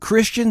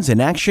Christians in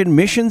Action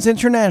Missions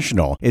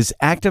International is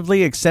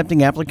actively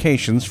accepting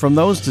applications from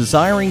those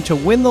desiring to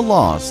win the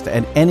lost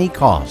at any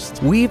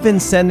cost. We've been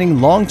sending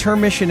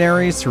long-term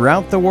missionaries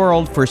throughout the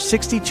world for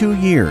 62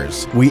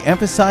 years. We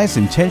emphasize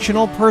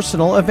intentional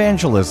personal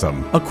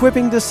evangelism,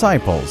 equipping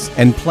disciples,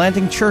 and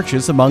planting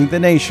churches among the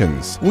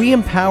nations. We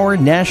empower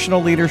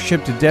national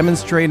leadership to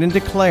demonstrate and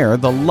declare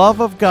the love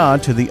of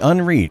God to the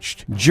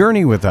unreached.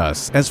 Journey with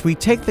us as we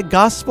take the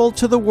gospel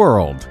to the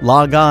world.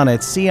 Log on at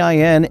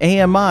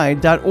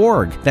cinami.org.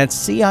 That's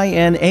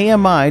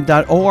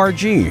cinami.org.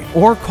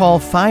 Or call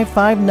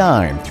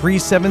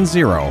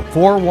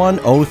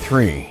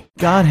 559-370-4103.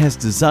 God has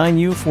designed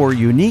you for a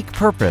unique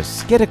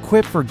purpose. Get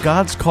equipped for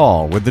God's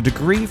call with a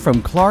degree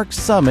from Clark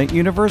Summit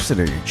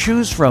University.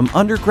 Choose from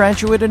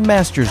undergraduate and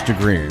master's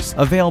degrees,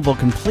 available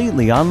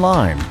completely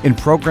online in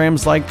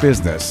programs like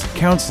business,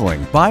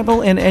 counseling,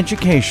 Bible, and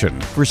education.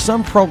 For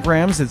some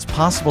programs, it's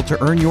possible to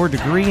earn your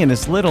degree in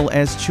as little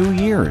as 2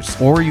 years,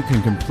 or you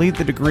can complete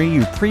the degree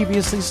you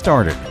previously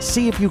started.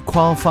 See if you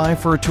qualify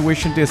for a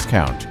tuition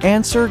discount.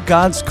 Answer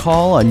God's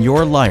call on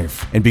your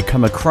life and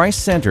become a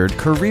Christ-centered,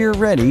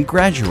 career-ready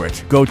graduate.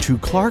 Go to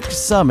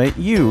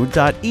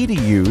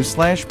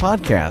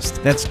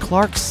clarksummitu.edu/podcast. That's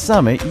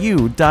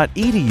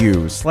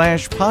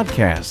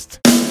clarksummitu.edu/podcast.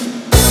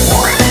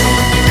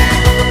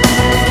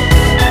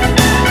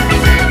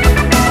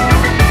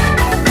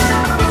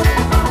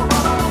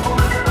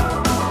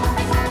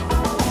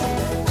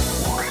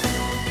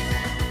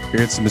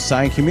 It's the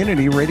Messiah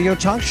Community Radio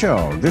Talk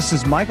Show. This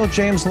is Michael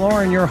James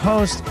Lauren, your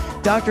host.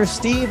 Dr.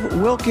 Steve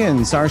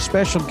Wilkins, our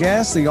special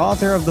guest, the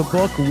author of the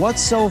book,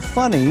 What's So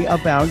Funny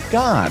About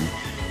God?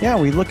 Yeah,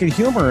 we look at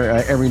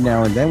humor every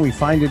now and then. We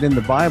find it in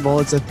the Bible.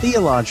 It's a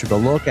theological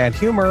look at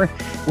humor.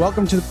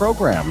 Welcome to the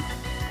program.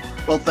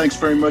 Well, thanks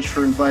very much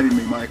for inviting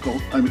me, Michael.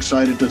 I'm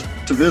excited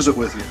to visit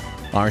with you.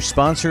 Our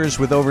sponsors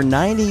with over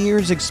 90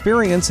 years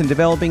experience in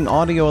developing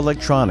audio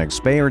electronics.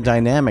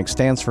 Beyerdynamic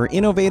stands for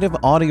innovative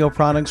audio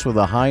products with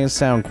the highest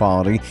sound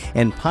quality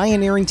and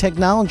pioneering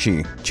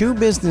technology. Two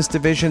business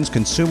divisions,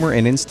 consumer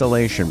and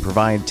installation,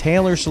 provide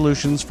tailored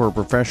solutions for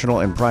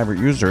professional and private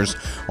users.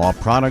 All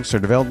products are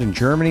developed in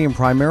Germany and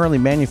primarily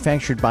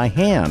manufactured by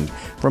hand.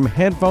 From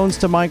headphones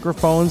to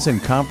microphones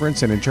and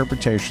conference and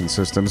interpretation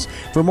systems.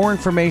 For more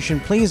information,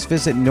 please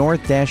visit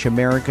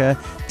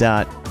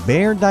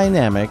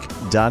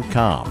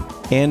north-america.beyerdynamic.com.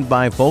 And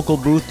by Vocal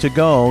Booth To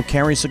Go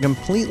carries a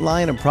complete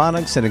line of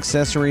products and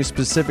accessories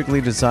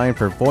specifically designed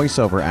for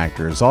voiceover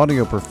actors,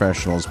 audio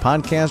professionals,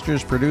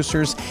 podcasters,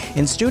 producers,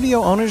 and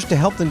studio owners to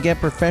help them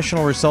get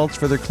professional results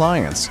for their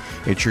clients.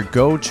 It's your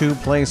go-to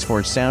place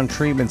for sound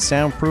treatment,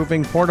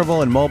 soundproofing,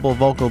 portable and mobile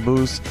vocal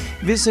booths.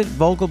 Visit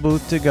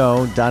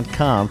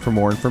vocalbooth2go.com for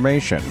more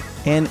information.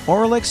 And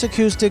Auralex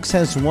Acoustics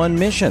has one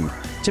mission: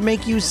 to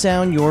make you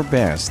sound your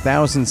best.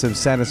 Thousands of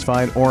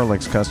satisfied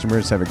Auralex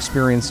customers have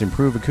experienced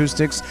improved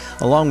acoustics,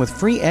 along with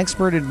free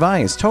expert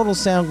advice. Total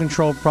sound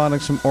control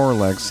products from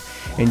Auralex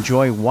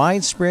enjoy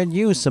widespread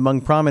use among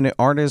prominent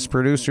artists,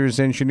 producers,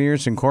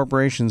 engineers, and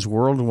corporations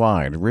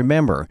worldwide.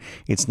 Remember,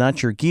 it's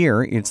not your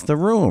gear, it's the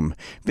room.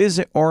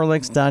 Visit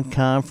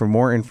Auralex.com for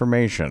more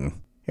information.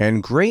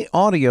 And great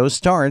audio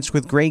starts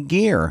with great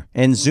gear,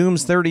 and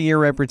Zoom's 30-year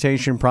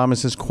reputation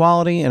promises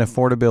quality and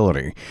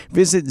affordability.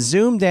 Visit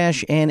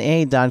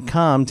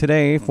zoom-na.com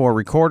today for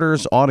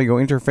recorders, audio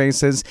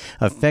interfaces,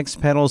 effects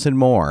pedals, and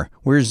more.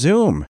 We're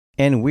Zoom,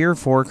 and we're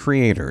for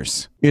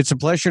creators. It's a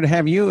pleasure to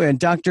have you. And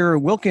Dr.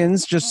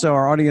 Wilkins, just so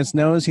our audience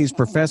knows, he's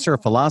professor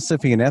of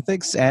philosophy and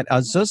ethics at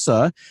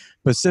Azusa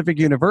Pacific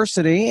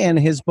University, and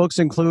his books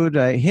include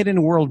Hidden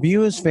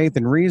Worldviews, Faith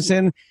and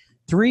Reason,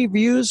 Three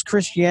Views,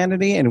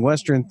 Christianity and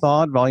Western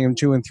Thought, Volume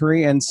 2 and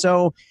 3. And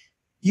so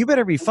you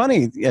better be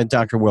funny,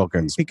 Dr.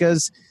 Wilkins,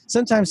 because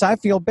sometimes I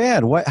feel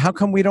bad. How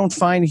come we don't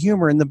find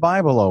humor in the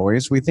Bible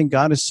always? We think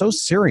God is so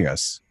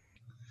serious.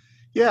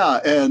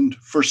 Yeah, and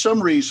for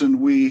some reason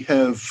we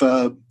have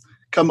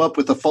come up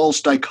with a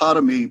false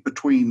dichotomy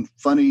between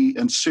funny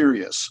and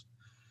serious.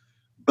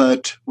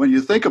 But when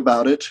you think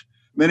about it,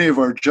 many of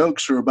our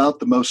jokes are about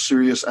the most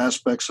serious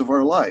aspects of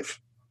our life.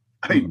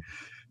 I mean,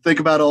 think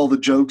about all the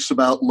jokes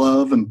about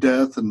love and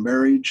death and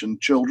marriage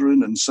and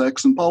children and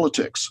sex and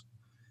politics.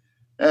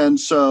 And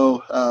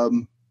so,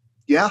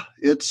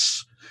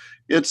 it's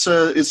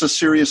a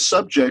serious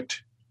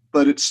subject,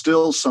 but it's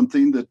still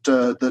something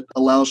that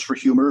allows for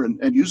humor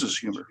and uses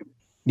humor.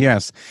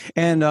 Yes.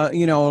 And,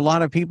 a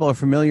lot of people are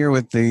familiar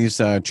with these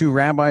two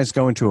rabbis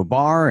go into a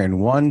bar and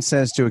one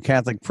says to a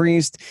Catholic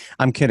priest,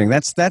 I'm kidding.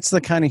 That's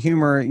the kind of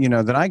humor,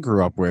 that I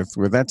grew up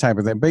with that type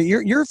of thing. But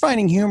you're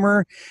finding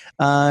humor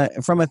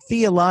from a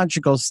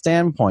theological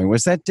standpoint.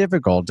 Was that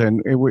difficult?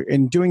 And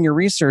in doing your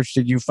research,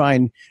 did you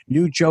find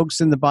new jokes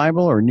in the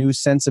Bible or new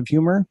sense of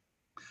humor?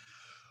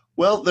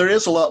 Well, there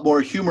is a lot more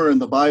humor in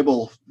the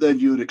Bible than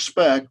you'd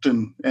expect.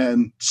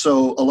 And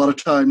so a lot of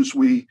times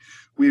we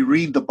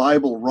read the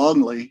Bible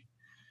wrongly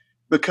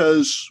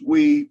because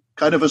we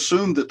kind of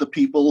assume that the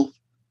people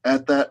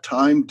at that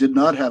time did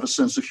not have a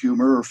sense of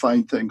humor or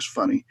find things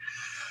funny.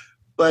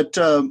 But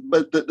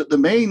the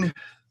main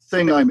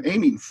thing I'm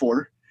aiming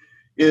for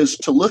is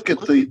to look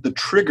at the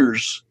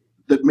triggers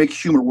that make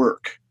humor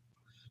work.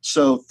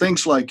 So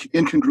things like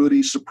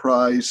incongruity,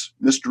 surprise,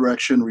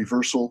 misdirection,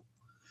 reversal,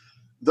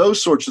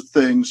 those sorts of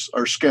things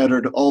are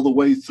scattered all the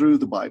way through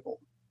the Bible.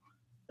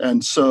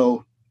 And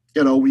so,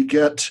 we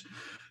get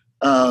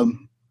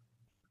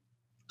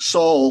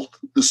Saul,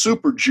 the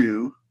super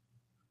Jew,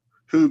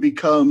 who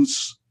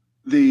becomes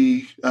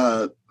the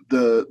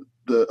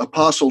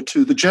apostle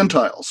to the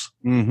Gentiles.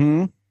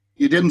 Mm-hmm.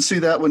 You didn't see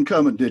that one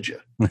coming, did you?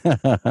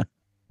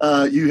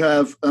 You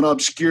have an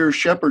obscure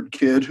shepherd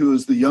kid who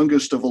is the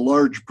youngest of a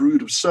large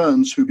brood of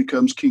sons who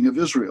becomes king of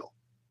Israel.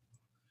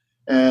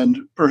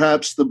 And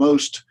perhaps the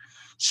most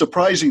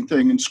surprising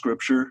thing in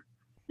Scripture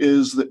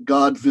is that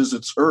God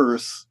visits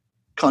earth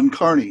con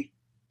carne,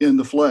 in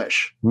the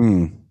flesh,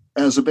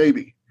 as a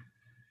baby.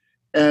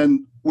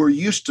 And we're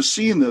used to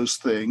seeing those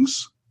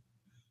things,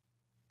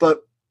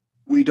 but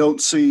we don't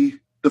see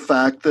the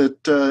fact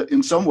that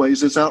in some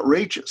ways it's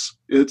outrageous.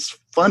 It's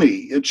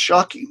funny. It's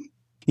shocking.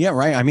 Yeah,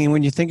 right. I mean,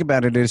 when you think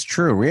about it, it's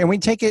true, and we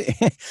take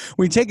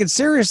it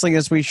seriously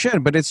as we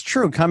should. But it's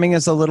true. Coming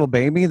as a little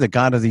baby, the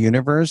God of the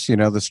universe,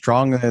 the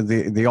strong,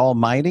 the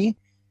Almighty,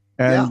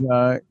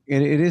 and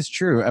it is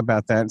true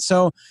about that.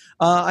 So,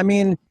 I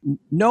mean,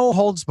 no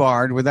holds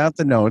barred, without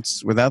the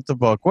notes, without the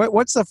book.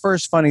 What's the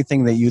first funny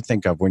thing that you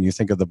think of when you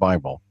think of the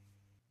Bible?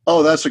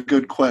 Oh, that's a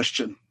good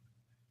question.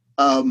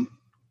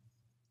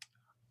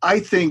 I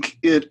think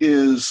it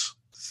is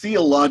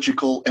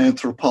theological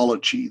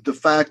anthropology, the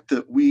fact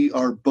that we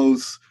are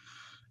both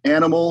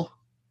animal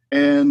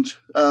and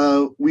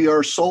we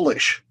are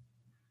soulish.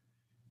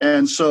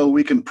 And so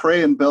we can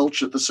pray and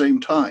belch at the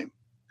same time.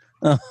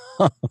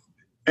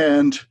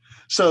 And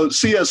so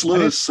C.S.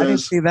 Lewis says... I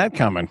didn't see that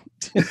coming.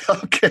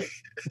 Okay.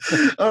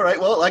 All right.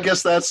 Well, I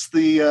guess that's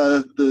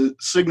the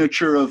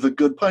signature of a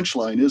good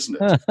punchline, isn't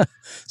it?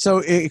 So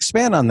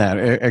expand on that.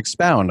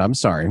 Expound. I'm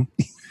sorry.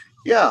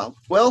 Yeah.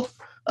 Well,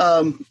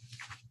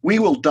 we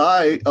will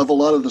die of a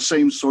lot of the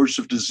same sorts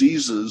of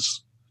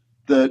diseases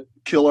that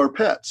kill our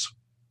pets.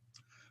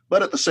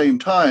 But at the same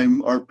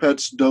time, our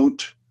pets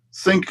don't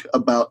think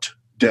about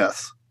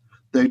death.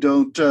 They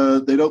don't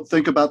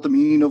think about the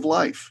meaning of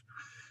life.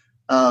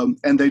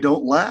 And they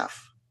don't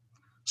laugh.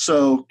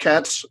 So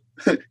cats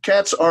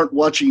aren't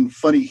watching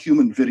funny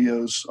human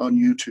videos on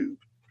YouTube.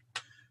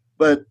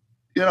 But,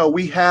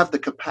 we have the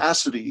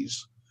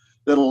capacities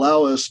that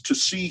allow us to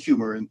see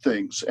humor in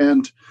things.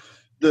 And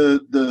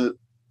the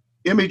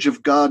image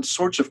of God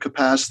sorts of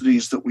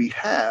capacities that we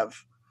have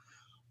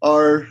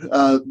are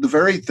the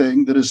very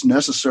thing that is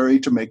necessary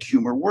to make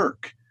humor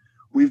work.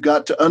 We've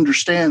got to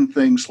understand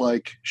things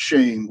like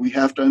shame. We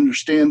have to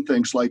understand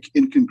things like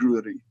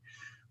incongruity.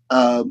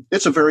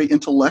 It's a very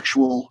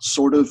intellectual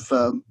sort of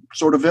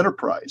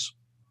enterprise.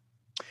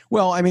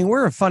 Well, I mean,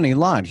 we're a funny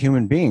lot,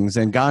 human beings,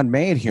 and God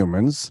made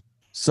humans.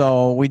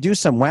 So we do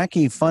some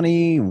wacky,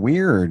 funny,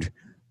 weird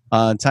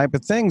type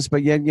of things,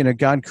 but yet,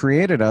 God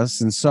created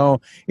us. And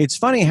so it's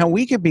funny how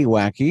we could be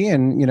wacky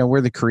and,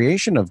 we're the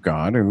creation of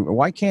God. And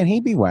why can't he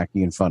be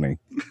wacky and funny?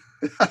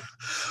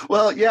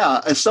 Well,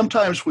 yeah,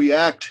 sometimes we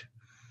act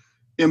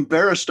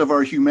embarrassed of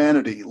our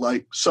humanity,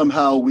 like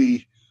somehow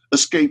we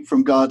escaped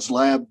from God's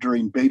lab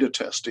during beta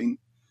testing.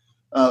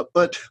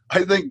 But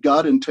I think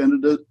God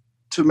intended it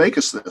to make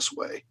us this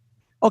way.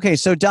 Okay,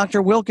 so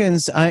Dr.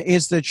 Wilkins,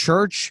 is the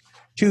church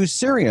too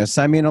serious?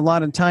 I mean, a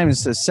lot of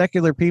times the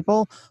secular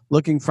people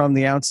looking from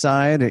the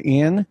outside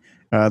in,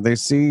 they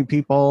see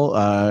people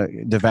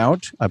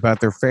devout about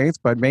their faith,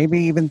 but maybe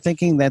even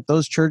thinking that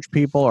those church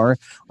people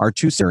are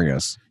too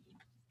serious.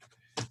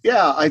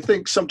 Yeah, I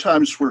think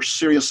sometimes we're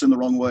serious in the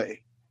wrong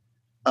way.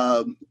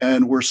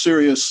 And we're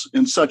serious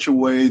in such a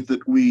way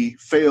that we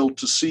fail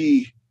to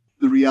see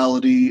the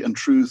reality and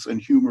truth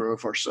and humor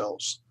of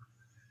ourselves.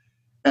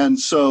 And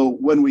so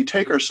when we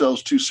take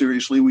ourselves too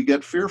seriously, we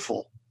get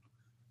fearful.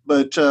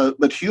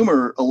 But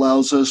humor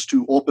allows us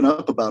to open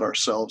up about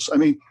ourselves. I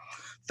mean,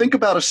 think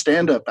about a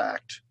stand-up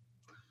act.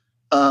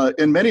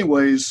 In many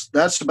ways,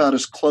 that's about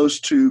as close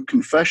to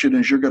confession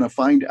as you're going to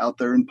find out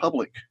there in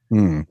public,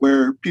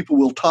 where people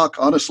will talk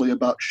honestly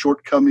about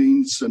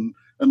shortcomings and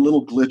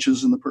little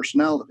glitches in the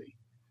personality.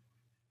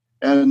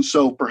 And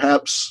so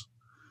perhaps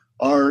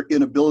our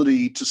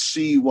inability to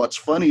see what's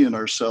funny in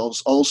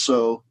ourselves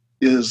also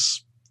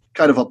is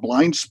kind of a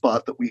blind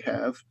spot that we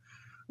have,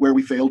 where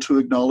we fail to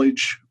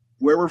acknowledge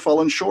where we're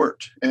falling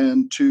short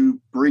and to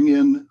bring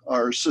in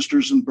our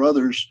sisters and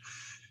brothers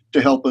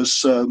to help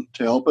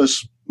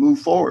us move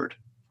forward.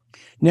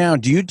 Now,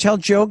 do you tell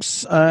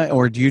jokes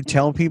or do you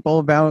tell people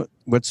about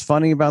what's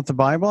funny about the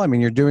Bible? I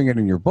mean, you're doing it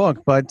in your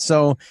book, but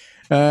so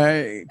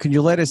could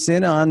you let us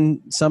in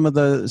on some of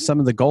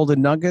the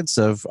golden nuggets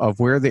of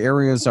where the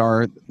areas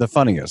are the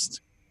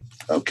funniest?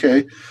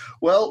 Okay.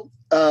 Well,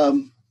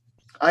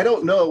 I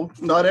don't know.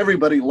 Not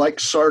everybody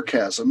likes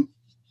sarcasm.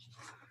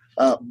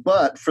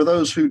 But for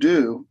those who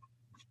do,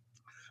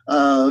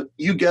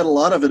 you get a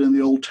lot of it in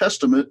the Old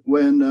Testament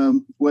when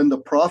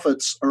the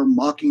prophets are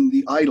mocking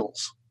the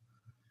idols.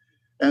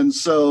 And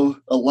so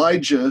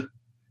Elijah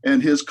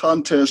and his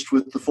contest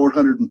with the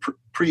 400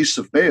 priests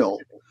of Baal,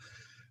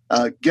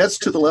 gets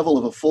to the level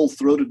of a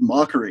full-throated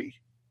mockery.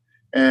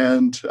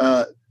 And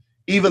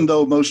even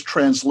though most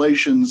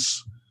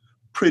translations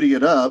pretty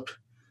it up,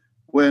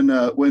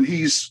 when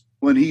he's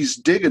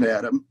digging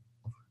at him,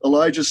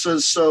 Elijah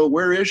says, "So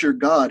where is your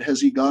God? Has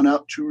he gone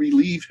out to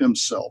relieve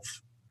himself?"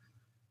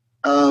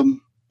 And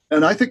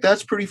I think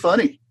that's pretty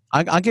funny.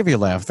 I'll give you a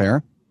laugh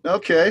there.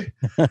 Okay.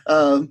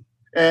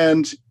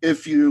 And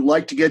if you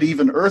like to get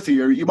even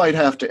earthier, you might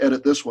have to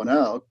edit this one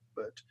out.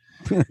 But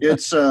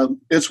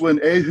it's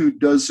when Ehud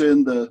does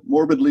in the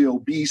morbidly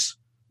obese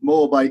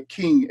Moabite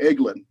king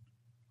Eglon.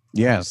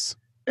 Yes.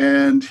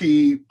 And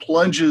he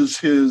plunges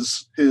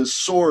his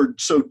sword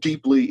so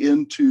deeply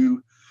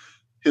into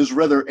his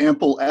rather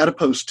ample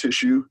adipose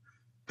tissue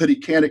that he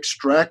can't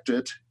extract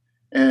it.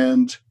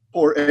 And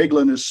poor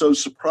Eglon is so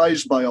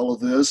surprised by all of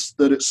this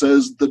that it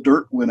says the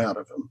dirt went out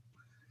of him.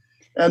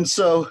 And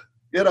so,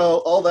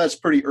 all that's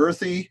pretty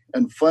earthy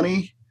and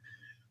funny.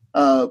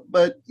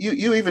 But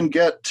you even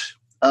get,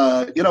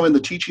 in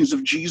the teachings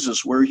of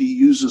Jesus where he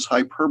uses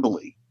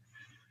hyperbole.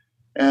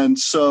 And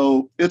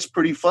so it's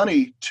pretty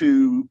funny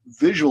to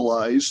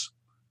visualize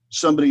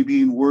somebody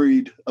being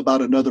worried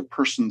about another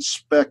person's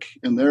speck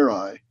in their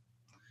eye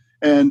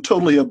and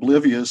totally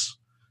oblivious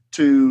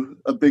to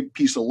a big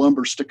piece of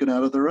lumber sticking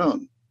out of their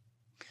own.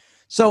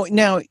 So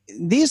now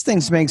these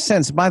things make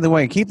sense. By the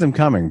way, keep them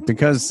coming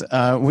because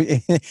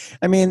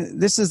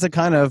this is the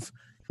kind of,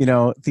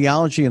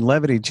 theology and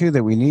levity too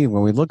that we need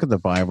when we look at the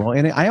Bible.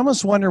 And I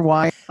almost wonder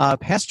why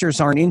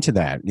pastors aren't into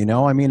that.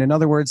 In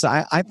other words,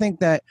 I think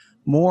that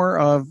more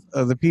of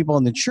the people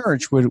in the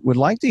church would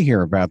like to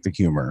hear about the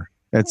humor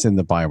that's in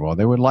the Bible.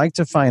 They would like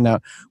to find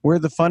out where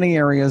the funny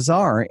areas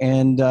are.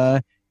 And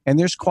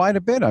there's quite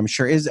a bit, I'm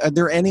sure. Are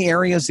there any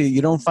areas that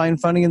you don't find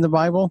funny in the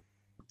Bible?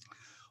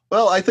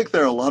 Well, I think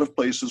there are a lot of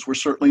places we're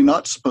certainly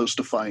not supposed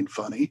to find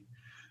funny.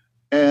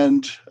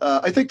 And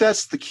I think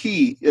that's the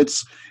key.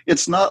 It's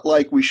not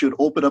like we should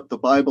open up the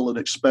Bible and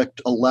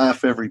expect a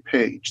laugh every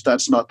page.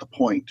 That's not the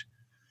point.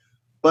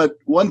 But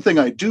one thing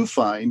I do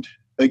find,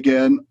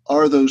 again,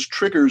 are those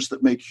triggers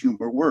that make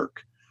humor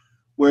work,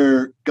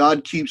 where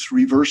God keeps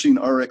reversing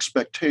our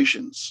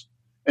expectations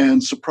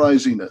and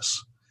surprising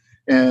us.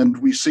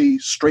 And we see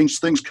strange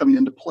things coming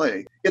into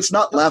play. It's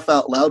not laugh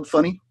out loud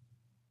funny,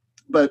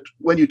 but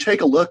when you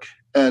take a look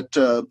at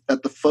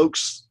the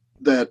folks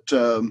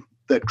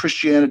that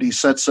Christianity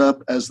sets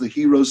up as the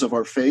heroes of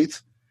our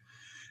faith,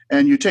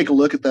 and you take a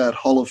look at that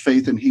Hall of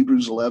Faith in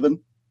Hebrews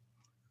 11,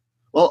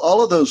 well,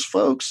 all of those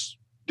folks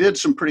did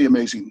some pretty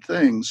amazing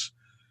things,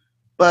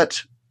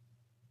 but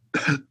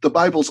the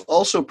Bible's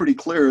also pretty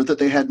clear that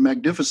they had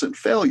magnificent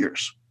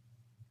failures.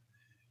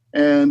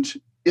 And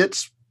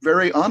it's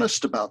very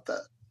honest about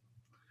that.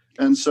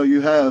 And so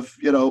you have,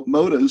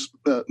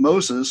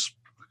 Moses,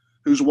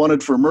 who's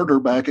wanted for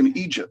murder back in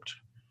Egypt.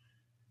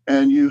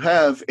 And you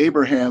have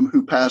Abraham,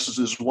 who passes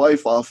his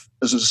wife off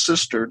as his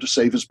sister to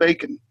save his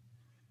bacon.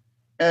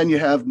 And you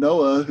have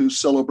Noah, who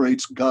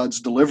celebrates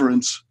God's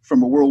deliverance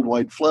from a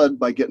worldwide flood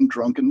by getting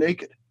drunk and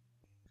naked.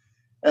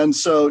 And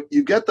so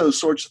you get those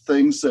sorts of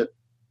things that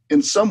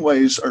in some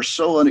ways are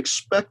so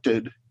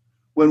unexpected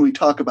when we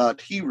talk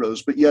about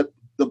heroes, but yet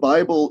the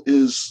Bible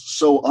is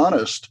so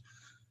honest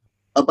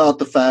about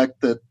the fact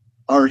that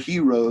our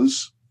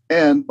heroes,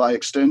 and by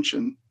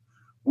extension,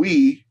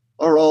 we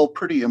are all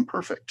pretty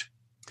imperfect.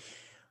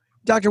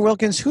 Dr.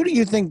 Wilkins, who do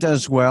you think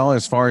does well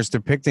as far as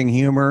depicting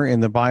humor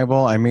in the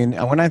Bible? I mean,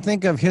 when I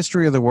think of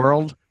History of the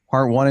World,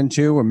 Part 1 and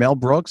 2, where Mel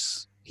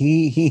Brooks,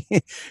 he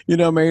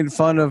made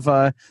fun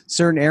of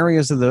certain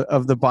areas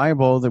of the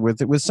Bible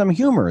with some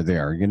humor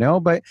there,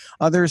 But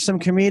are there some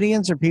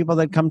comedians or people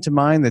that come to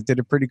mind that did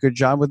a pretty good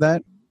job with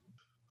that?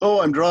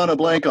 Oh, I'm drawing a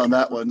blank on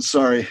that one.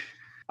 Sorry.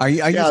 Are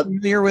you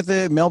familiar with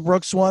the Mel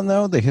Brooks one,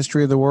 though, the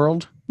History of the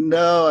World?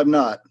 No, I'm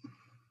not.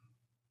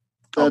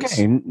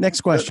 Okay, next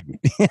question.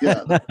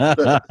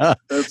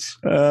 That's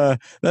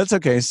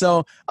okay.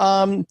 So,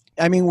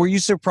 were you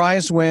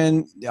surprised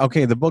when,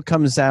 the book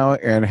comes out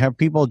and have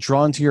people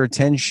drawn to your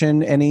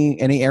attention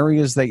any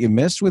areas that you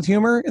missed with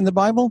humor in the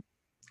Bible?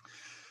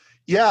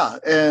 Yeah,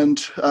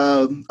 and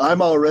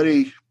I'm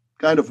already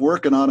kind of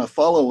working on a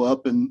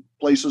follow-up in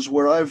places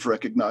where I've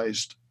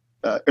recognized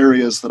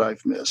areas that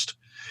I've missed.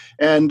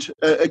 And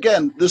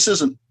again, this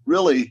isn't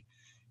really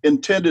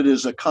intended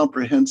as a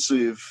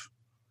comprehensive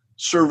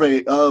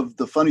survey of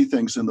the funny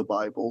things in the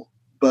Bible,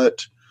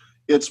 but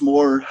it's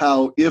more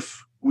how if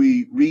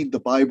we read the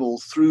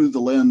Bible through the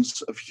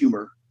lens of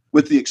humor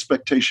with the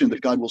expectation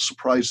that God will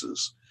surprise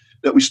us,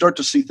 that we start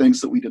to see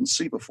things that we didn't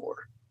see before.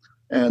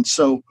 And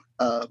so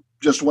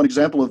just one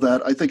example of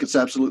that, I think it's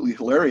absolutely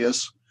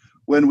hilarious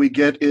when we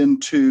get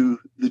into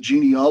the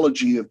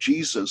genealogy of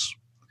Jesus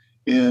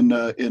in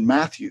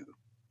Matthew.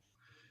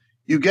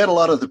 You get a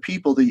lot of the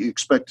people that you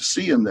expect to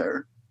see in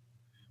there,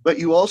 but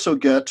you also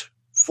get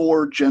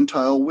 4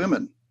 Gentile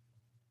women.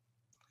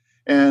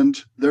 And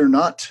they're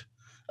not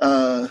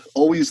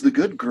always the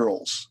good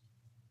girls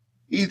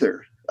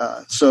either.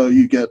 So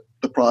you get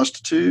the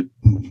prostitute,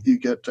 you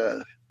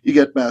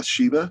get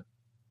Bathsheba.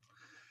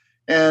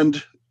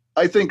 And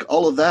I think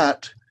all of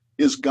that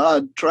is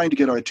God trying to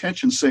get our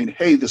attention, saying,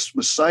 hey, this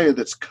Messiah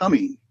that's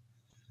coming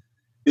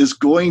is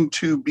going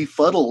to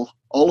befuddle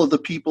all of the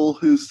people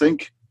who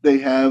think they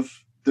have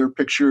their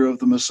picture of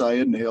the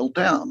Messiah nailed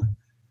down.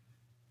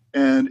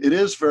 And it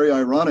is very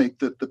ironic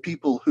that the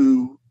people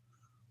who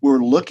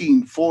were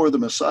looking for the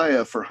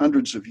Messiah for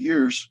hundreds of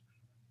years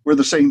were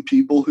the same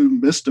people who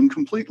missed him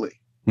completely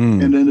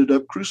and ended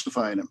up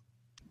crucifying him.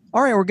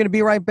 All right, we're going to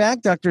be right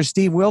back. Dr.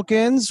 Steve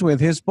Wilkins with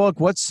his book,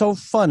 What's So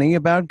Funny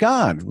About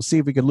God? We'll see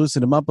if we can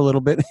loosen him up a little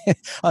bit.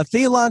 A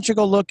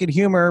theological look at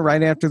humor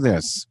right after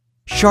this.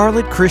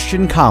 Charlotte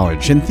Christian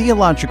College and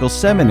Theological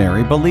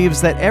Seminary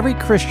believes that every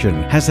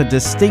Christian has a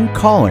distinct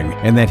calling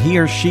and that he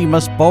or she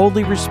must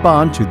boldly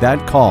respond to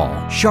that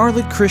call.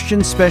 Charlotte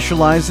Christian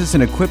specializes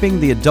in equipping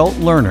the adult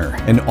learner,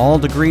 and all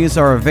degrees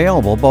are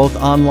available both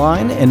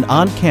online and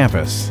on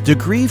campus.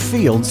 Degree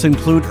fields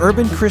include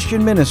urban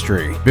Christian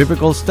ministry,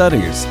 biblical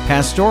studies,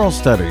 pastoral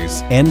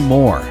studies, and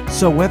more.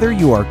 So whether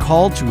you are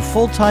called to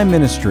full-time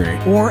ministry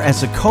or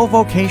as a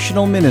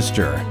co-vocational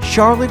minister,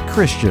 Charlotte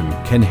Christian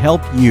can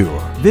help you.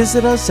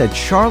 Visit us at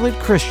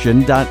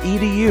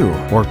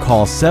charlottechristian.edu or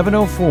call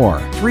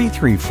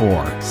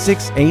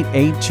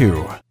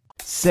 704-334-6882.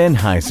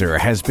 Sennheiser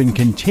has been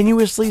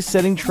continuously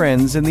setting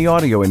trends in the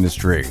audio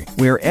industry.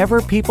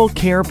 Wherever people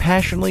care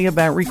passionately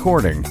about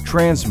recording,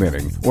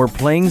 transmitting, or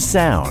playing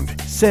sound,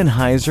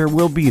 Sennheiser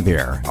will be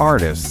there.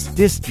 Artists,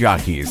 disc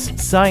jockeys,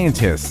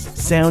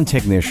 scientists, sound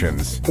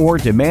technicians, or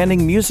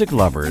demanding music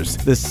lovers,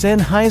 the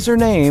Sennheiser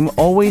name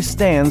always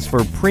stands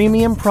for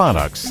premium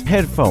products,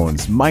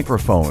 headphones,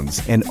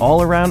 microphones, and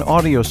all-around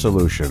audio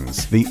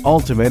solutions. The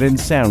ultimate in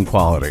sound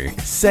quality.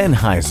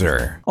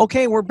 Sennheiser.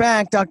 Okay, we're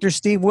back. Dr.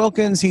 Steve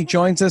Wilkins, he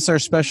joins us, our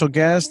special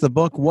guest, the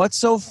book, What's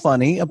So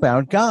Funny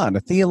About God? A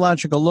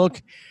theological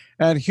look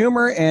at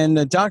humor.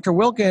 And Dr.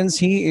 Wilkins,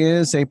 he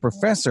is a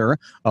professor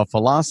of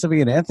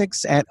philosophy and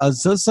ethics at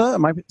Azusa.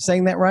 Am I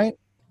saying that right?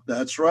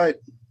 That's right.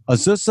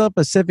 Azusa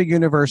Pacific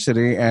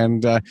University.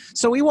 And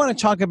so we want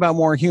to talk about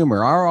more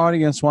humor. Our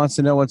audience wants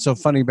to know what's so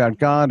funny about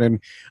God.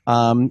 And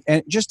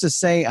just to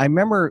say, I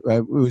remember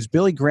it was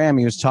Billy Graham.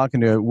 He was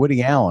talking to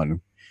Woody Allen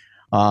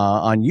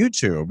on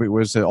YouTube. It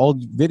was an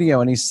old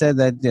video, and he said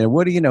that,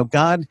 Woody,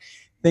 God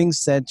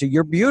thinks that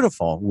you're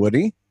beautiful,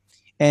 Woody.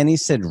 And he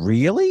said,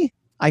 really?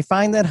 I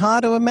find that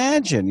hard to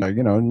imagine.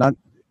 Not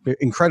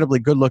incredibly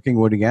good-looking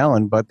Woody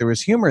Allen, but there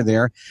was humor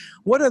there.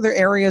 What other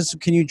areas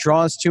can you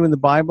draw us to in the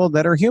Bible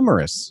that are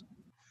humorous?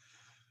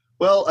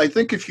 Well, I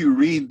think if you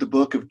read the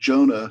book of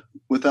Jonah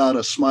without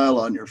a smile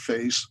on your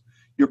face,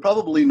 you're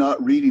probably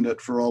not reading it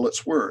for all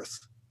it's worth.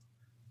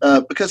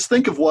 Because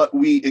think of what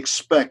we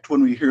expect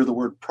when we hear the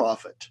word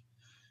prophet.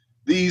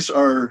 These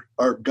are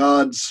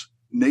God's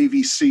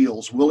Navy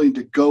SEALs, willing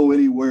to go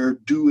anywhere,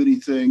 do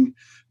anything.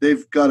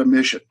 They've got a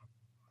mission.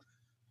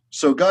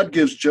 So God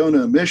gives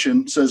Jonah a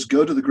mission, says,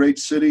 go to the great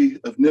city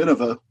of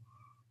Nineveh,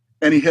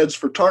 and he heads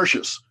for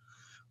Tarshish,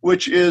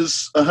 which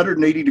is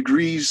 180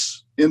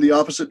 degrees in the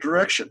opposite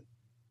direction.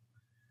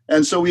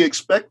 And so we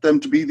expect them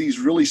to be these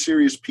really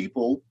serious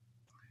people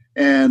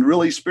and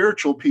really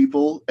spiritual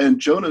people, and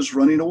Jonah's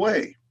running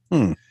away.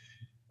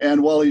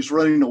 And while he's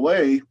running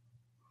away,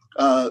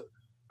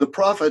 the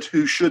prophet,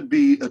 who should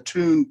be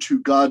attuned to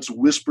God's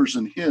whispers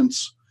and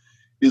hints,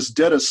 is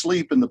dead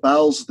asleep in the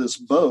bowels of this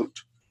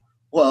boat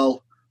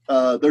while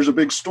there's a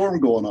big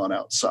storm going on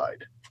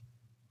outside.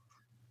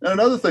 And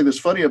another thing that's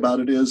funny about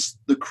it is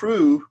the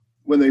crew,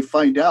 when they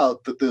find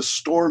out that this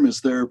storm is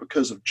there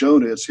because of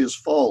Jonah, it's his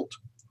fault,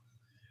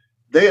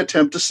 they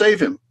attempt to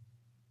save him.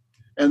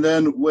 And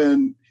then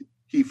when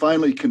he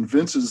finally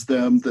convinces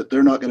them that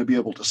they're not going to be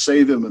able to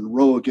save him and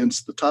row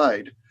against the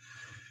tide,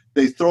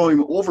 they throw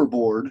him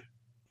overboard.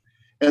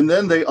 And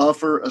then they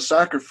offer a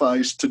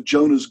sacrifice to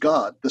Jonah's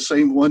God, the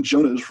same one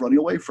Jonah is running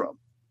away from.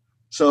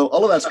 So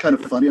all of that's kind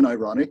of funny and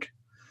ironic.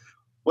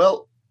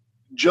 Well,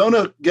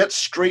 Jonah gets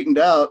straightened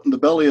out in the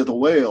belly of the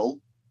whale,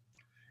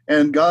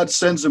 and God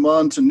sends him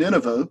on to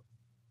Nineveh,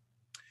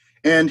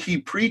 and he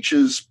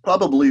preaches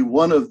probably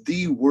one of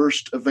the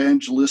worst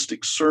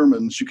evangelistic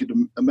sermons you could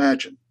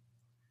imagine.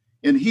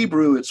 In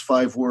Hebrew, it's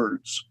 5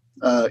 words.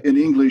 In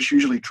English,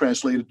 usually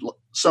translated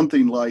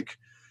something like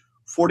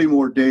 40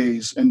 more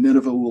days and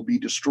Nineveh will be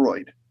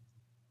destroyed.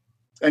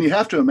 And you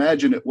have to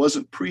imagine it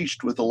wasn't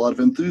preached with a lot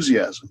of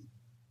enthusiasm.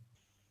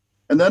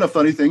 And then a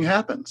funny thing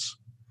happens.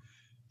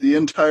 The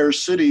entire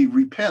city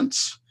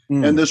repents,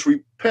 and this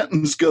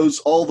repentance goes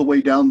all the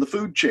way down the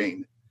food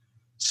chain.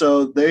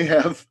 So they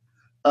have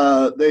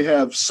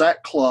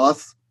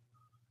sackcloth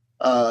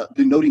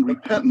denoting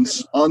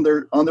repentance on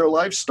their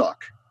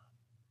livestock.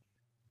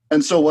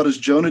 And so what does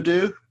Jonah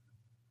do?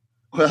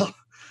 Well,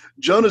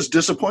 Jonah's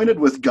disappointed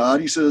with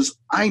God. He says,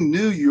 I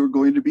knew you were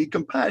going to be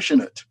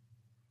compassionate.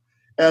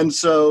 And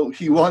so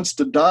he wants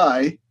to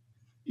die.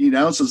 He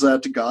announces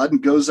that to God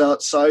and goes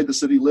outside the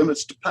city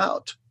limits to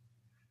pout.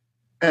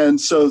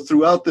 And so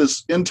throughout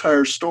this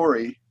entire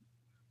story,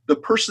 the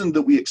person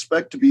that we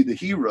expect to be the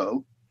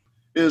hero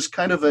is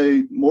kind of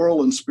a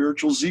moral and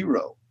spiritual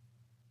zero.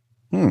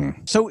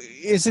 So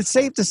is it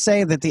safe to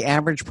say that the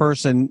average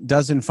person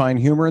doesn't find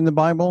humor in the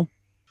Bible?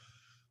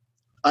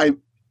 I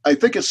I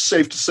think it's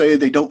safe to say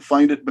they don't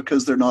find it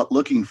because they're not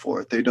looking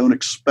for it. They don't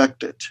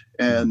expect it,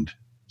 and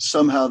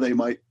somehow they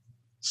might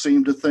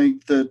seem to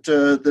think that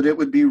that it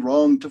would be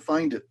wrong to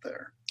find it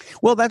there.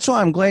 Well, that's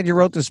why I'm glad you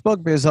wrote this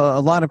book, because a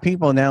lot of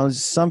people now,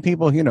 some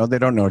people, they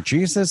don't know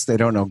Jesus, they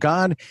don't know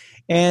God,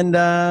 and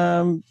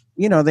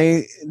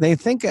they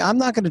think I'm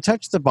not going to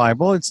touch the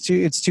Bible. It's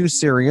too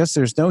serious.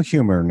 There's no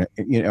humor,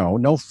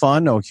 no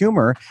fun, no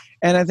humor,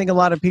 and I think a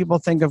lot of people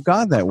think of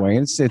God that way.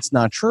 It's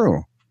not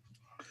true.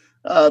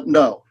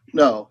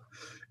 No.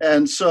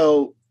 And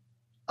so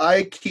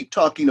I keep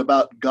talking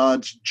about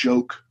God's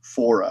joke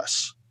for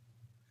us.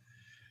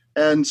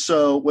 And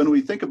so when we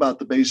think about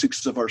the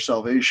basics of our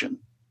salvation,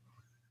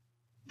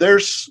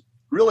 there's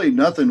really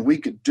nothing we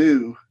could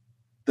do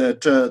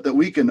that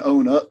we can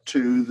own up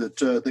to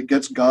that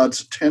gets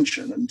God's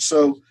attention. And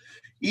so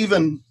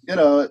even at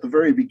the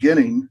very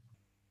beginning,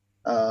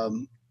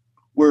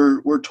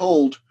 we're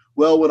told,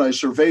 well, when I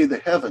survey the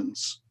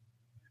heavens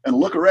and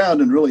look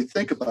around and really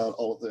think about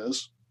all of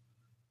this,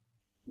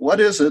 what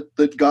is it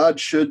that God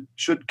should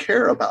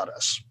care about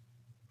us?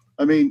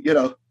 I mean,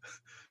 the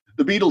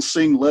Beatles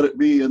sing Let It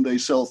Be and they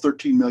sell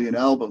 13 million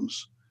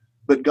albums.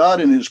 But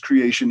God in his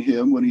creation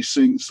hymn, when he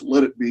sings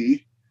Let It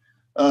Be,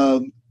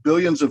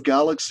 billions of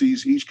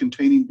galaxies, each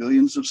containing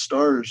billions of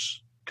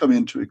stars, come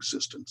into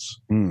existence.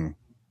 Mm.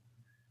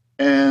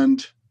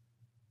 And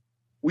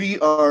we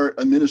are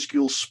a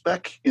minuscule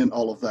speck in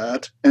all of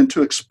that. And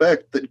to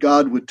expect that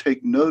God would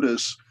take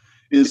notice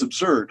is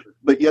absurd.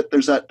 But yet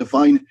there's that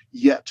divine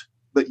yet.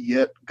 But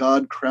yet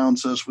God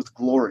crowns us with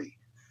glory.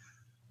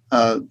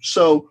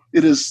 So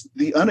it is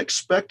the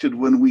unexpected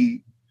when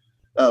we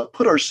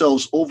put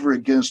ourselves over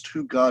against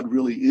who God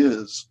really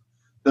is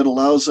that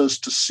allows us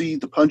to see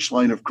the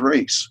punchline of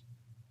grace.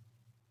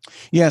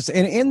 Yes,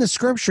 and in the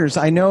scriptures,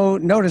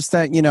 notice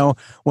that,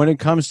 when it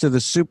comes to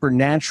the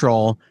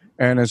supernatural,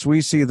 and as we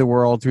see the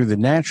world through the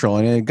natural,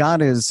 and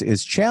God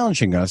is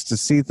challenging us to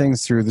see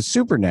things through the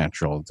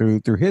supernatural,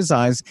 through his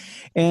eyes.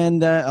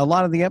 And a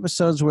lot of the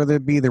episodes, whether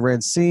it be the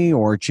Red Sea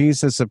or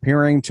Jesus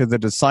appearing to the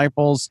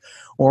disciples,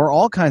 or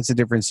all kinds of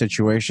different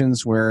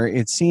situations where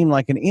it seemed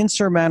like an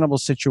insurmountable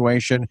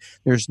situation,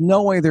 there's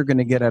no way they're going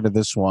to get out of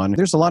this one.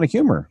 There's a lot of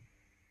humor.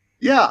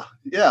 Yeah.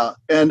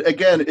 And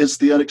again, it's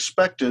the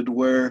unexpected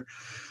where,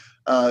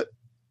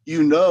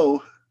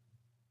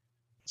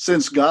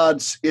 since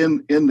God's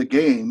in the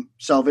game,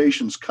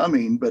 salvation's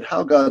coming, but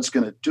how God's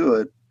going to do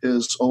it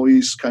is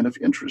always kind of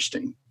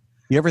interesting.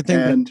 You ever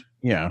think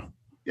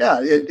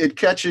it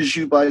catches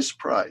you by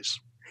surprise.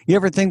 You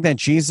ever think that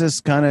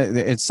Jesus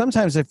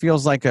sometimes it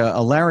feels like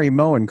a Larry,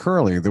 Moe, and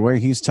Curly, the way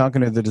he's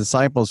talking to the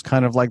disciples,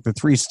 kind of like the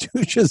Three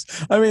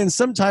Stooges. I mean,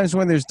 sometimes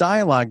when there's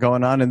dialogue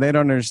going on and they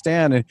don't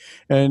understand,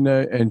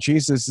 and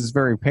Jesus is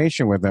very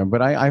patient with them,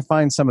 but I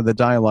find some of the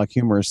dialogue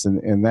humorous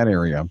in that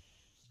area.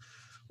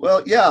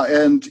 Well, yeah,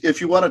 and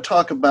if you want to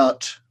talk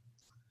about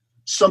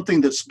something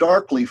that's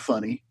darkly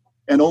funny,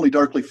 and only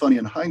darkly funny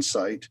in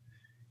hindsight,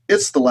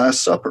 it's the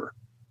Last Supper.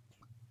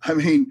 I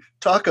mean,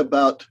 talk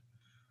about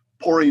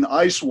pouring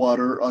ice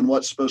water on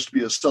what's supposed to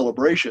be a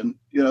celebration.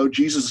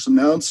 Jesus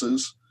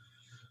announces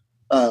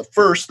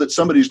first that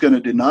somebody's going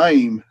to deny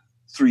him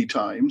 3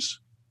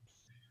 times,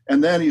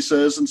 and then he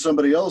says, and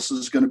somebody else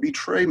is going to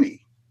betray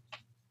me.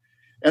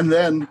 And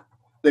then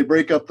they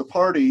break up the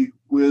party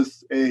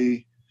with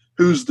a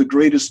who's the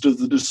greatest of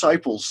the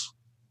disciples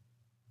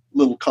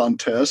little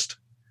contest.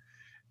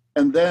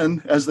 And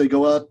then as they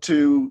go out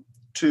to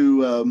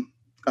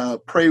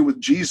pray with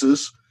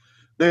Jesus,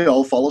 they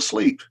all fall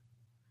asleep.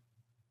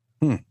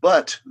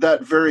 But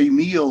that very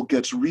meal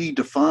gets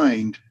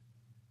redefined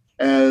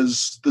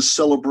as the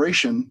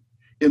celebration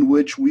in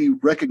which we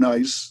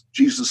recognize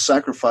Jesus'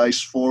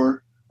 sacrifice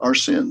for our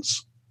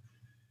sins.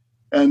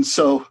 And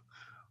so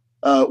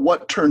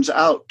what turns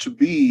out to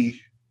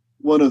be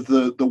one of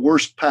the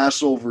worst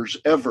Passovers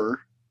ever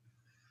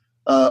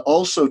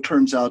also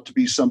turns out to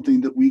be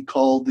something that we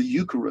call the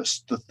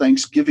Eucharist, the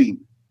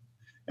Thanksgiving.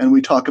 And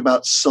we talk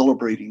about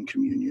celebrating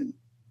communion.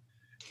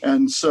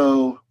 And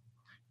so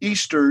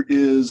Easter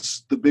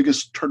is the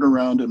biggest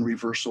turnaround and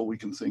reversal we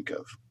can think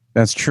of.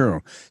 That's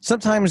true.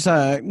 Sometimes,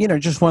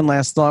 just one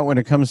last thought when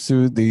it comes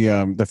to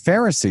the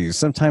Pharisees.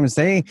 Sometimes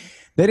they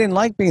didn't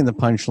like being the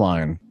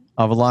punchline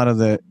of a lot of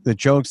the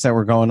jokes that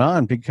were going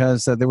on,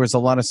 because there was a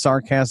lot of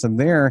sarcasm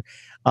there,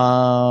 a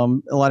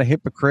lot of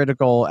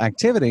hypocritical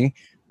activity,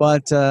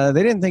 but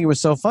they didn't think it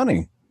was so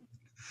funny.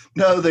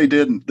 No, they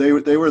didn't. They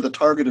were the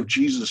target of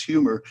Jesus'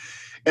 humor.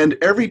 And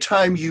every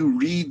time you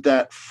read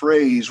that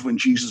phrase when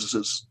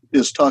Jesus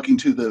is talking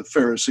to the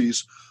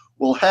Pharisees,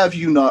 well, have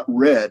you not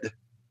read?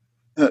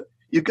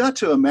 You've got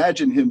to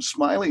imagine him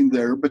smiling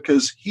there,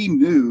 because he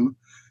knew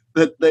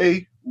that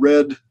they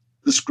read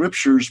the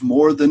scriptures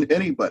more than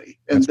anybody,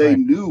 and That's they right.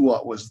 knew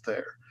what was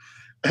there.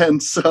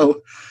 And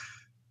so,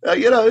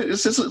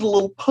 it's just a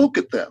little poke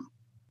at them.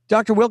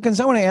 Dr. Wilkins,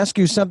 I want to ask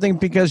you something,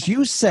 because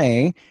you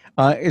say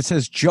It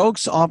says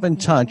jokes often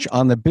touch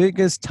on the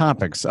biggest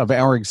topics of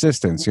our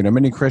existence.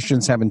 Many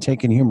Christians haven't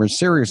taken humor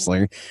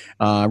seriously.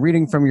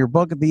 Reading from your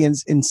book, the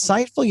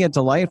insightful yet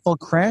delightful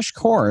crash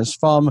course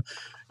from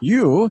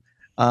you,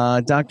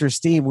 Dr.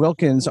 Steve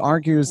Wilkins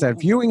argues that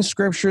viewing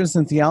scriptures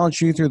and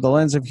theology through the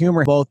lens of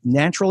humor, both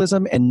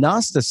naturalism and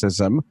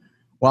Gnosticism,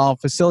 while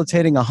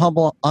facilitating a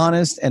humble,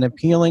 honest, and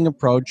appealing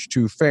approach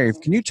to faith.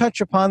 Can you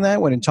touch upon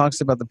that when it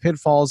talks about the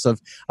pitfalls of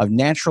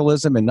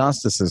naturalism and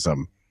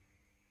Gnosticism?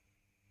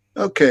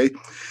 Okay.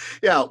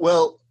 Yeah,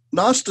 well,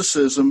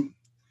 Gnosticism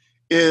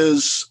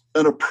is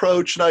an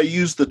approach, and I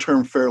use the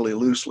term fairly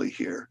loosely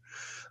here,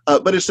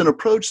 but it's an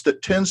approach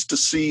that tends to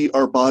see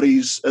our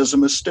bodies as a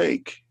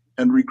mistake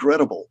and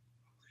regrettable.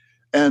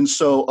 And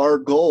so our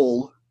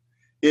goal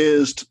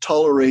is to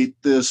tolerate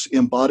this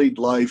embodied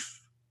life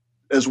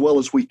as well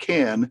as we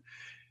can,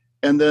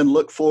 and then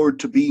look forward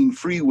to being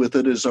free with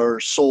it as our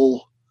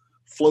soul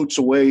floats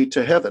away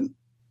to heaven.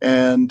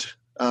 And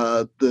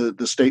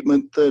the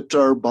statement that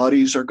our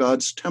bodies are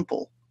God's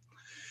temple.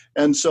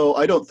 And so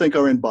I don't think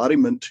our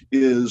embodiment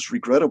is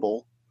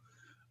regrettable.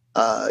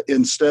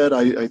 Instead,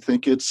 I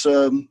think it's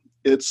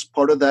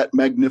part of that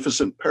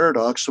magnificent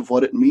paradox of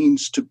what it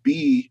means to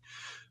be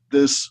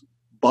this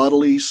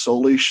bodily,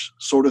 soulish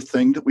sort of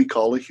thing that we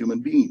call a human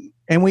being.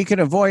 And we can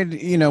avoid,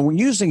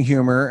 using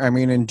humor. I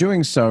mean, in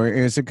doing so,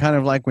 is it kind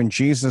of like when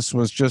Jesus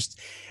was just,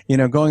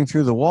 going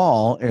through the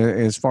wall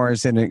as far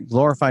as in a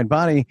glorified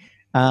body,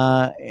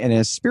 in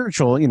a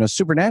spiritual,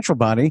 supernatural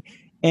body.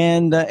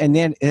 And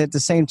then at the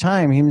same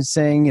time, he was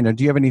saying,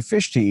 do you have any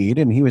fish to eat?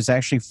 And he was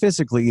actually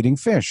physically eating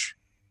fish.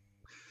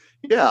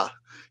 Yeah.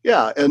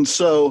 And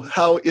so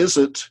how is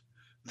it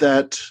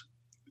that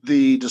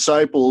the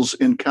disciples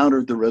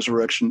encountered the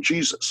resurrection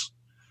Jesus?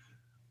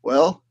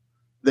 Well,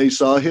 they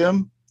saw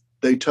him,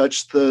 they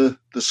touched the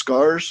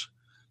scars,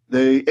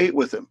 they ate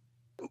with him.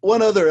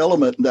 One other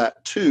element in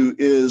that, too,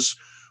 is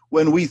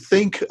when we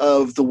think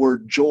of the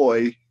word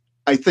joy,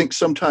 I think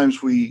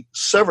sometimes we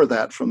sever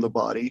that from the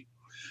body.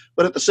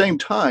 But at the same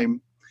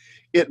time,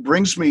 it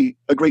brings me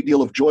a great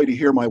deal of joy to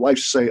hear my wife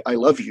say, "I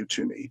love you"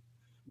 to me.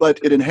 But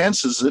it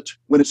enhances it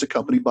when it's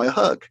accompanied by a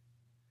hug.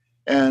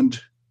 And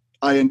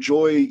I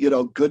enjoy,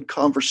 good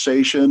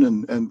conversation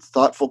and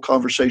thoughtful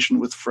conversation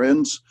with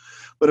friends.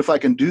 But if I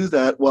can do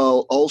that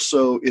while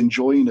also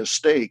enjoying a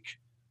steak,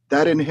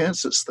 that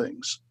enhances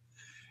things.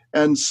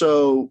 And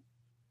so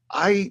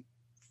I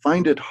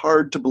find it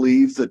hard to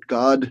believe that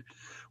God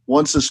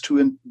wants us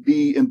to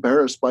be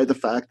embarrassed by the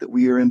fact that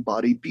we are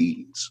embodied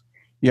beings.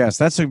 Yes,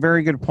 that's a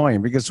very good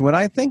point, because what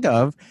I think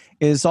of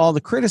is all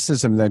the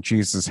criticism that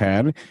Jesus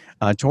had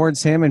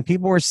towards him, and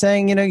people were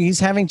saying, he's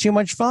having too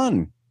much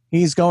fun.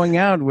 He's going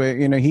out with,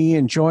 he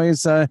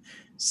enjoys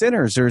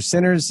sinners, or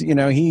sinners,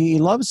 he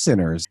loves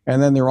sinners.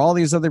 And then there are all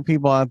these other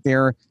people out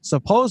there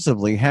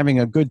supposedly having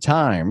a good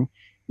time,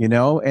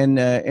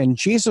 and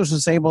Jesus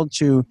was able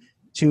to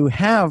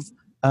have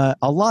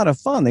a lot of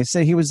fun. They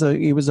say he was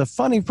a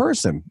funny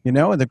person,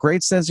 with a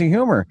great sense of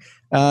humor,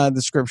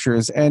 the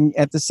scriptures. And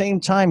at the same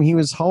time, he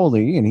was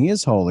holy, and he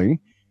is holy.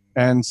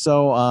 And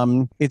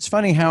so it's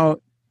funny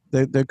how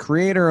the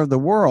creator of the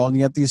world,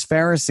 yet these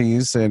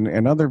Pharisees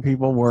and other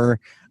people were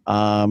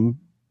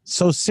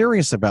so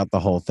serious about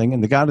the whole thing,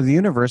 and the God of the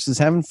universe is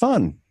having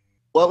fun.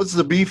 What was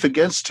the beef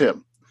against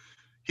him?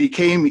 He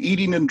came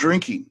eating and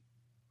drinking.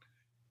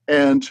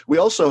 And we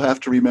also have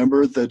to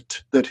remember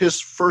that his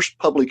first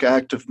public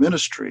act of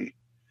ministry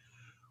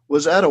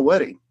was at a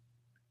wedding.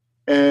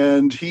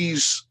 And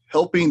he's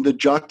helping the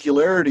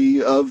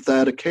jocularity of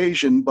that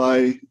occasion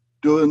by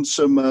doing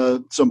some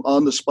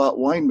on-the-spot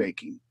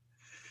winemaking.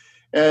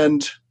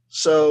 And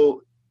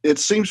so it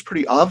seems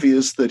pretty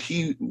obvious that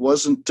he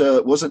wasn't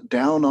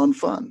down on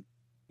fun.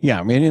 Yeah,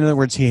 I mean, in other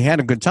words, he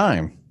had a good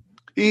time.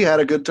 He had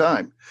a good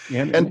time.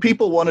 Yeah. And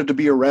people wanted to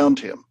be around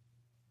him.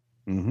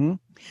 Mm-hmm.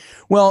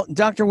 Well,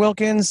 Dr.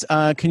 Wilkins,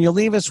 can you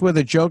leave us with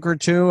a joke or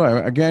two?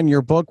 Again,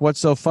 your book, What's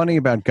So Funny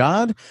About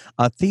God?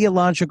 A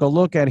theological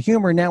look at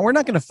humor. Now, we're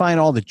not going to find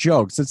all the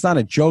jokes. It's not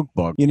a joke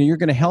book. You're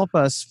going to help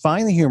us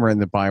find the humor in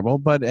the Bible.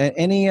 But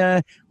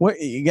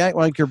what you got,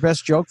 like, your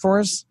best joke for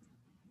us?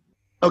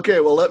 Okay,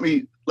 well, let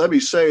me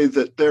say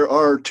that there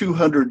are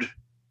 200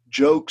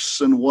 jokes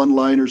and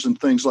one-liners and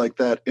things like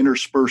that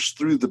interspersed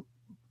through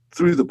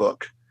the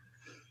book.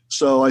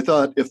 So I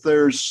thought if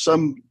there's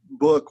some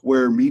book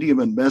where medium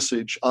and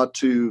message ought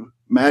to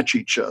match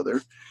each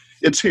other,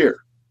 it's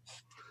here.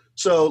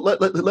 So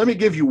let me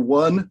give you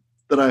one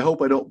that I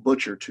hope I don't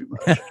butcher too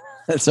much.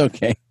 That's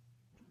okay.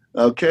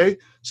 Okay,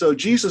 so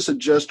Jesus had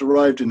just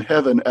arrived in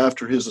heaven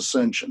after his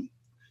ascension.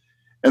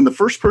 And the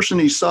first person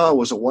he saw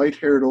was a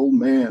white-haired old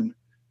man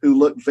who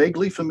looked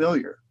vaguely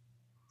familiar.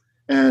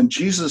 And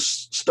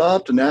Jesus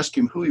stopped and asked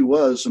him who he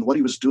was and what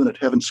he was doing at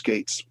heaven's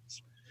gates.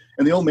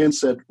 And the old man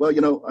said, "Well,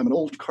 I'm an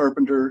old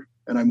carpenter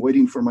and I'm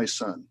waiting for my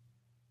son."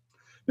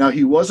 Now,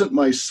 he wasn't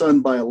my son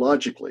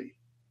biologically.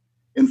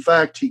 In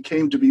fact, he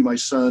came to be my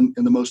son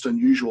in the most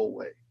unusual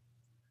way.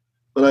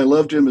 But I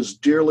loved him as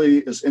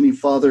dearly as any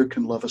father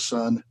can love a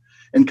son,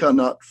 and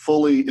cannot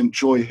fully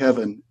enjoy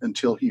heaven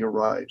until he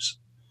arrives.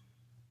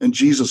 And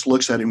Jesus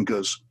looks at him and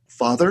goes,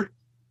 Father?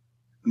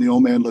 And the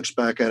old man looks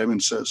back at him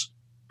and says,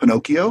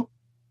 Pinocchio?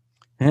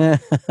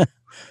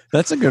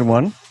 That's a good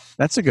one.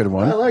 That's a good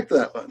one. I like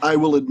that one. I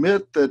will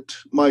admit that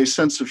my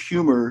sense of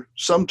humor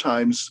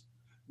sometimes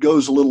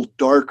goes a little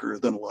darker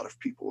than a lot of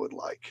people would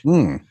like.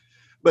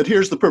 But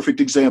here's the perfect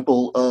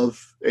example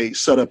of a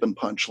setup and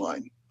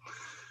punchline.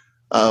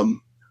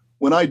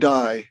 When I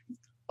die,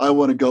 I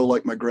want to go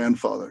like my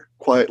grandfather,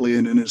 quietly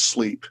and in his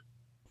sleep.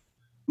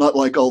 Not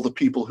like all the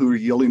people who are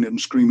yelling and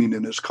screaming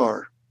in his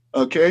car.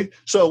 Okay?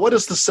 So what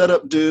does the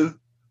setup do?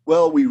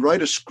 Well, we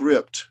write a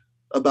script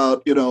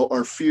about,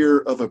 our fear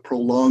of a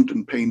prolonged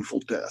and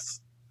painful death.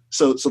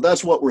 So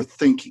that's what we're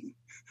thinking.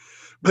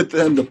 But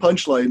then the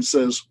punchline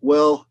says,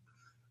 well,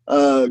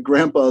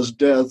 Grandpa's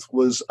death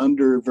was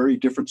under very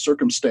different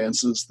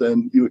circumstances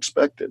than you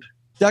expected.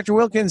 Dr.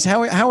 Wilkins,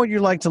 how would you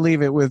like to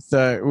leave it with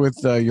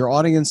your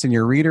audience and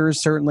your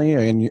readers, certainly,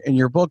 in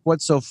your book,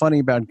 What's So Funny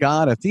About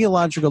God, a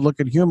theological look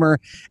at humor?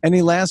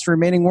 Any last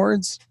remaining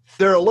words?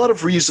 There are a lot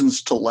of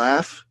reasons to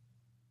laugh.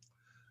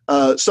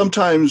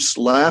 Sometimes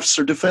laughs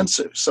are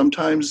defensive.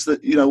 Sometimes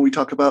we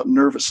talk about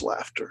nervous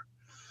laughter.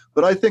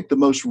 But I think the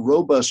most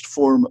robust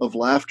form of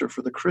laughter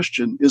for the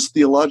Christian is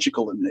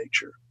theological in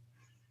nature,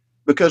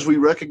 because we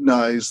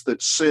recognize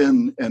that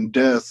sin and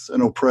death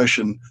and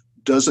oppression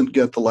doesn't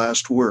get the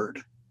last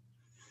word.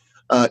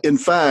 In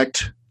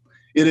fact,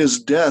 it is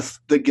death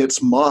that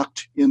gets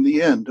mocked in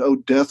the end. Oh,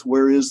 death,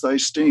 where is thy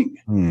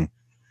sting?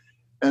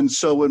 And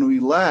so when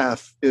we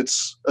laugh,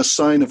 it's a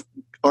sign of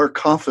our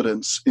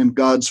confidence in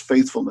God's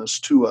faithfulness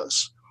to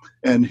us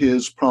and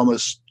his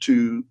promise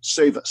to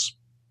save us.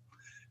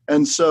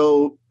 And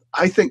so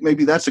I think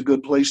maybe that's a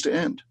good place to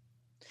end.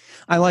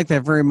 I like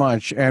that very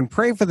much, and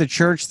pray for the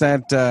church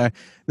that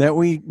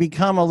we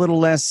become a little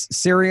less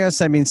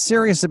serious. I mean,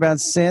 serious about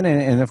sin,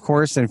 and of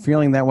course, and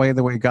feeling that way,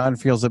 the way God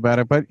feels about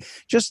it. But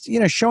just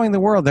showing the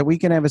world that we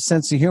can have a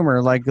sense of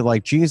humor,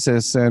 like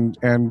Jesus, and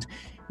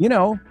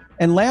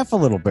laugh a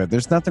little bit.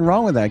 There's nothing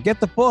wrong with that. Get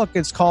the book.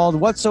 It's called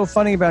What's So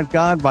Funny About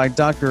God by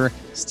Dr.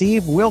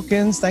 Steve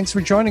Wilkins. Thanks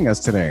for joining us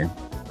today.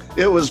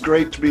 It was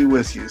great to be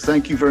with you.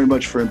 Thank you very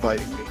much for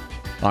inviting me.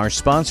 Our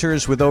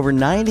sponsors with over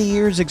 90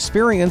 years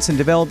experience in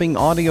developing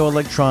audio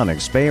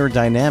electronics.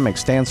 Beyerdynamic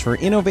stands for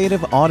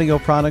innovative audio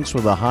products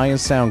with the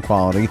highest sound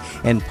quality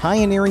and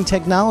pioneering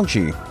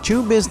technology.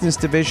 Two business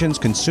divisions,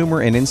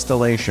 consumer and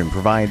installation,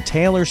 provide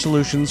tailored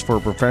solutions for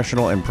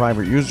professional and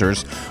private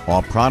users.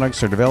 All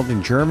products are developed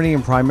in Germany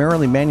and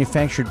primarily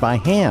manufactured by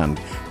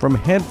hand, from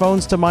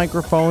headphones to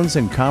microphones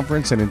and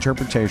conference and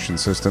interpretation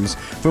systems.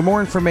 For more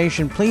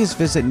information, please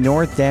visit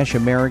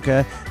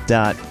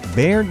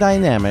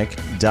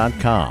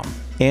north-america.beyerdynamic.com.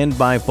 And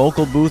by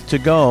Vocal Booth To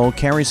Go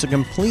carries a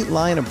complete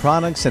line of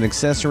products and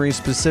accessories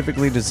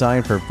specifically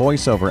designed for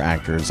voiceover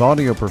actors,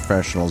 audio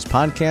professionals,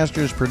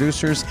 podcasters,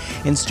 producers,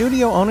 and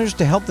studio owners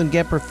to help them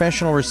get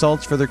professional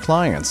results for their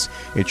clients.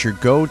 It's your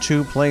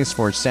go-to place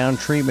for sound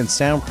treatment,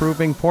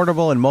 soundproofing,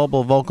 portable and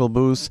mobile vocal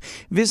booths.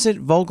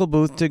 Visit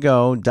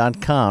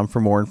vocalbooth2go.com for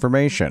more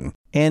information.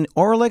 And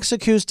Auralex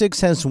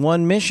Acoustics has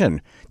one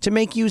mission: to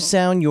make you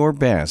sound your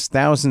best.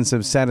 Thousands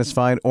of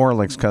satisfied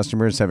Auralex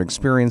customers have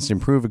experienced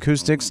improved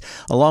acoustics,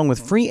 along with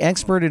free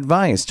expert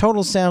advice.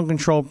 Total sound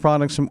control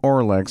products from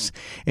Auralex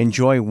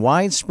enjoy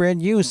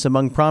widespread use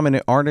among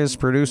prominent artists,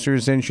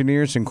 producers,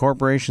 engineers, and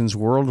corporations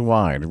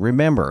worldwide.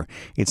 Remember,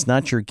 it's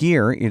not your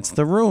gear, it's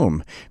the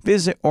room.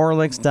 Visit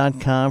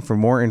Auralex.com for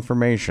more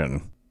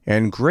information.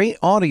 And great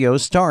audio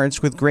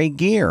starts with great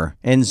gear,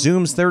 and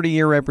Zoom's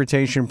 30-year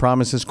reputation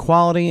promises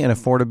quality and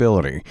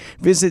affordability.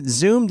 Visit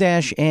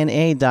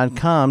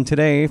zoom-na.com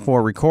today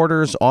for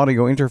recorders,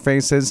 audio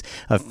interfaces,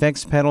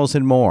 effects pedals,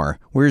 and more.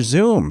 We're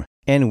Zoom,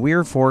 and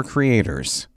we're for creators.